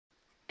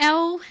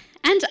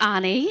and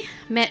Arnie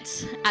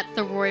met at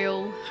the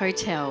Royal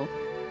Hotel.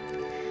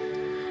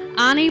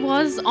 Arnie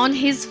was on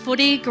his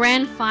footy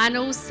grand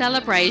final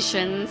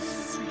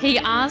celebrations. He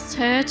asked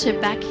her to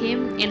back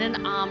him in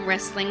an arm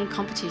wrestling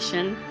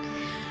competition.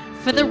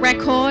 For the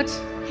record,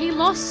 he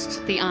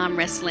lost the arm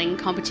wrestling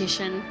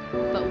competition,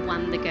 but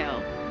won the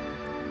girl.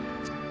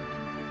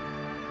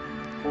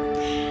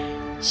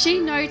 She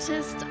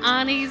noticed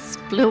Arnie's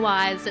blue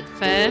eyes at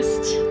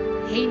first.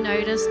 He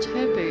noticed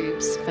her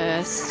boobs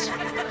first.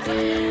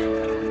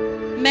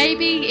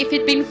 Maybe if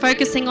he'd been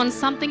focusing on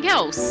something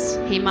else,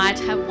 he might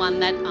have won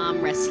that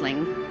arm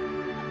wrestling.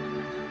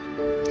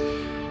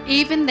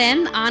 Even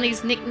then,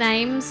 Arnie's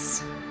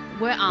nicknames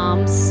were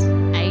Arms,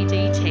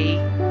 ADT,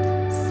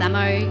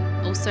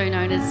 Samo, also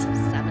known as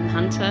Salmon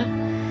Hunter,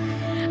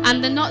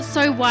 and the not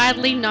so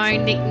widely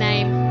known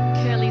nickname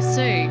Curly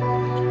Sue.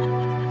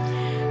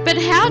 But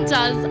how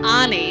does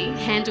Arnie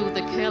handle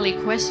the curly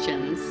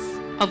questions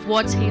of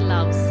what he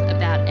loves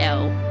about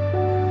Elle?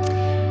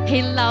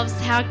 He loves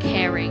how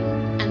caring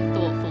and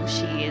thoughtful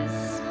she is.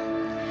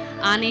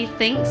 Arnie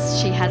thinks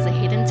she has a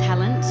hidden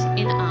talent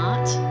in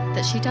art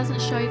that she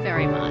doesn't show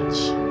very much.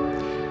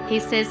 He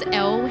says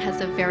Elle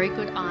has a very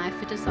good eye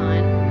for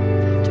design. I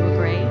have to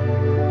agree.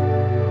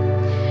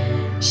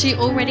 She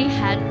already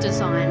had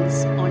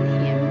designs on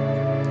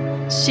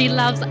him. She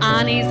loves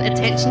Arnie's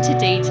attention to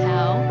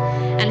detail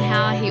and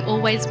how he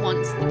always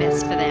wants the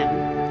best for them.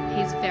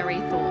 He's very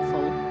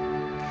thoughtful.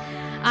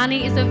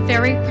 Arnie is a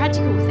very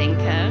practical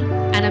thinker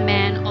and a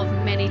man of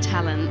many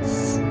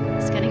talents.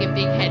 He's getting a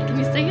big head, can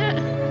you see it?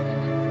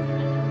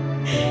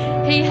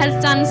 He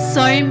has done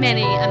so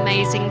many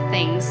amazing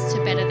things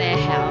to better their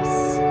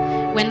house.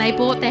 When they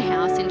bought their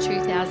house in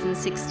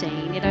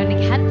 2016, it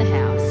only had the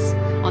house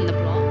on the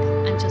block,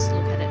 and just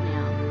look at it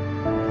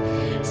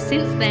now.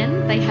 Since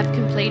then, they have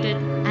completed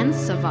and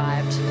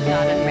survived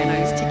garden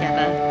renos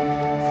together.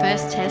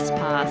 First test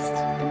passed.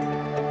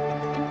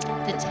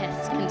 The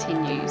test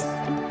continues.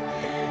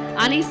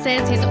 Arnie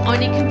says his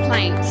only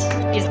complaint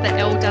is that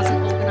Elle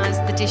doesn't organise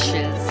the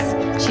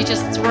dishes. She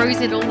just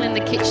throws it all in the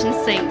kitchen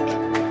sink.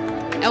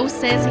 Elle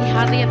says he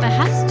hardly ever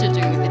has to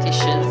do the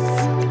dishes.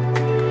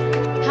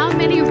 How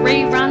many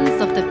reruns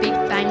of The Big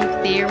Bang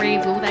Theory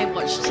will they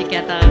watch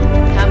together?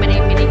 How many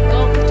mini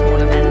golf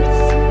tournaments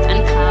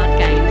and card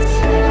games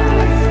will they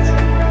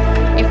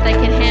last? If they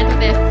can handle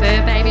their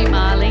fur baby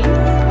Marley,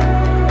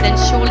 then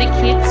surely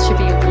kids should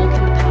be a walk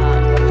in the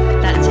park.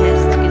 That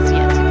test is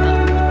yet to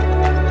come.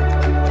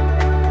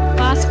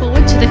 Fast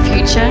forward to the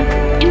future,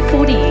 in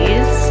 40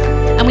 years,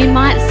 and we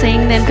might see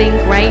them being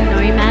grey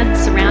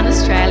nomads around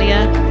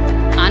Australia.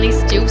 Arnie's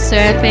still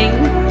surfing,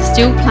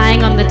 still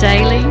playing on the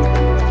daily,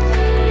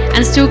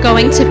 and still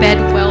going to bed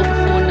well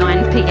before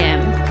 9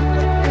 p.m.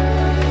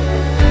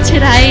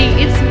 Today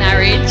is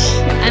marriage,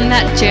 and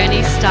that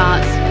journey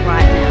starts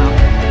right now.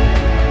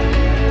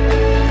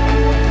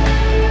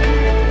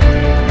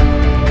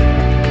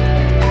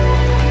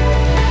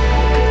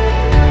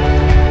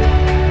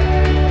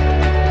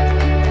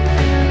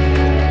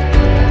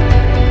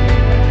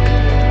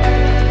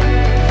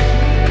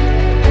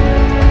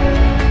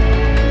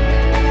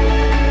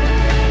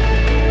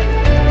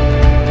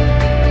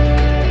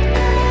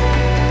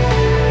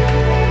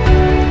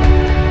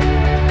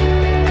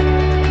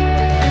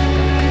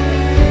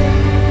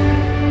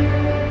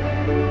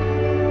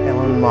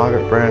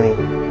 Margaret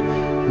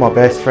Browning, my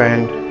best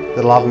friend,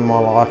 the love of my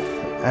life,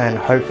 and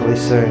hopefully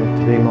soon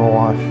to be my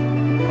wife.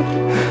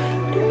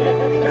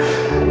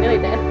 Nearly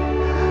there.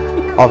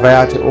 I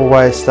vow to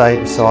always stay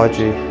beside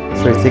you,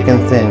 through thick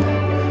and thin,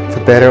 for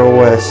better or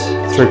worse,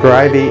 through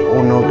gravy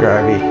or no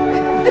gravy.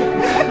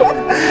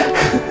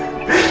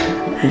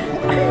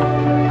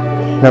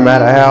 No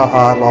matter how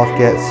hard life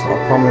gets,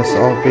 I promise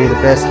I'll be the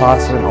best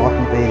husband I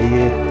can be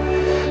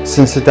to you.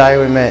 Since the day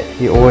we met,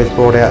 you always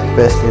brought out the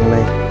best in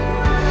me.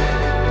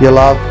 Your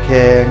love,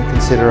 care and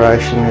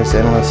consideration is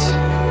endless.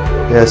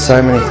 There are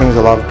so many things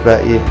I love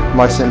about you.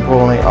 Most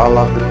importantly, I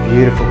love the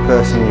beautiful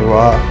person you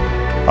are.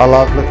 I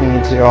love looking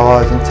into your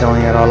eyes and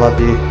telling you I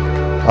love you.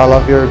 I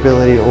love your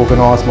ability to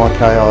organise my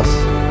chaos.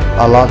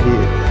 I love you.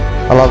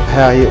 I love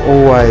how you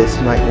always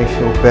make me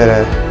feel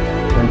better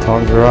when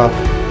times are rough.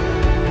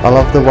 I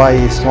love the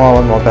way you smile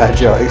at my bad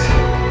jokes.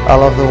 I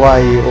love the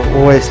way you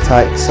always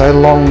take so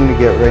long to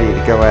get ready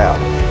to go out.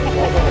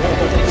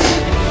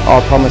 I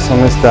promise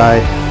on this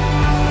day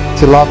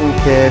to love and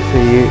care for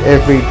you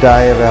every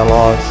day of our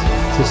lives,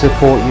 to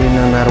support you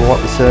no matter what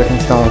the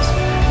circumstance,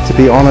 to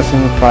be honest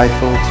and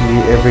faithful to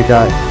you every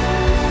day.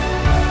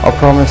 I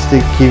promise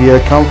to give you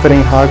a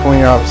comforting hug when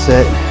you're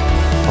upset.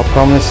 I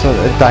promise a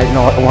date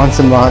night once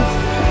a month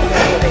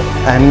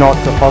and not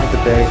to hog the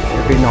bed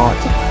every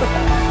night.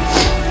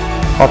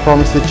 I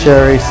promise to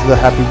cherish the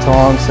happy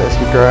times as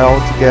we grow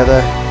old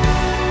together,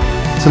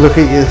 to look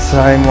at you the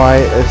same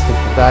way as the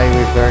day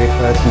we very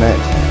first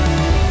met.